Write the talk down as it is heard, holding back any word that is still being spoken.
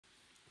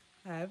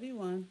Hi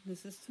everyone,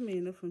 this is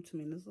Tamina from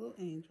Tamina's Little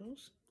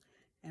Angels,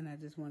 and I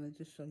just wanted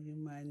to show you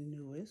my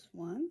newest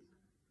one.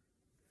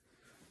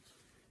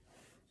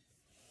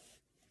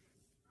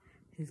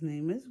 His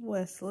name is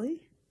Wesley.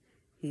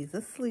 He's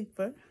a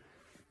sleeper.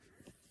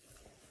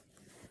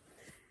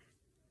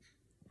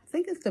 I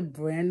think it's the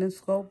Brandon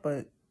scope,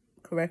 but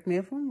correct me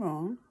if I'm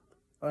wrong.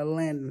 Or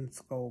Landon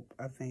scope,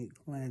 I think,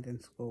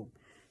 Landon scope.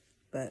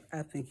 But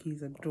I think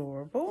he's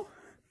adorable.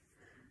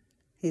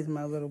 He's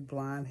my little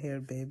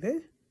blonde-haired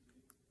baby.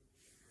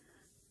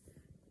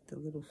 The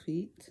little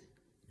feet.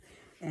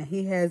 And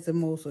he has the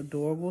most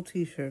adorable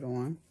t-shirt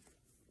on.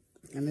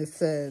 And it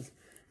says,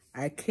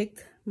 I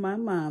kicked my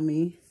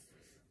mommy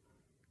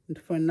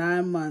for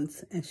 9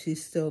 months and she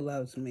still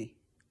loves me.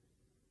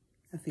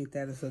 I think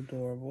that is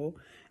adorable.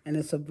 And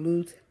it's a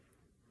blue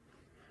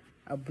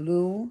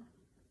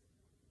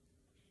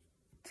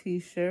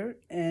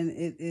t-shirt, and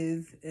it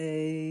is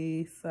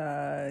a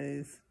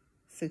size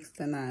 6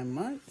 to 9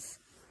 months.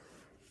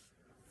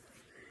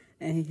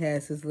 And he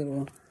has his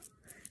little,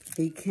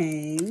 he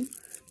came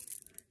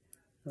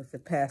with a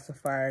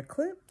pacifier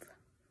clip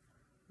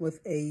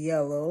with a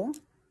yellow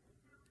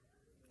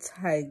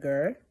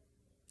tiger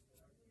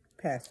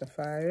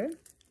pacifier.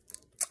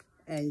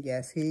 And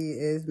yes, he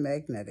is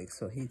magnetic,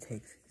 so he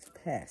takes his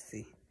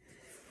passy.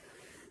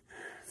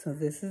 So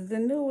this is the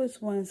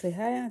newest one. Say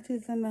hi,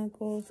 aunties and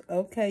uncles.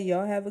 Okay,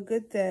 y'all have a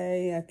good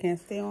day. I can't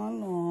stay on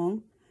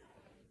long.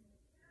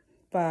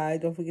 Bye.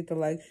 Don't forget to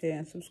like, share,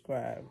 and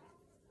subscribe.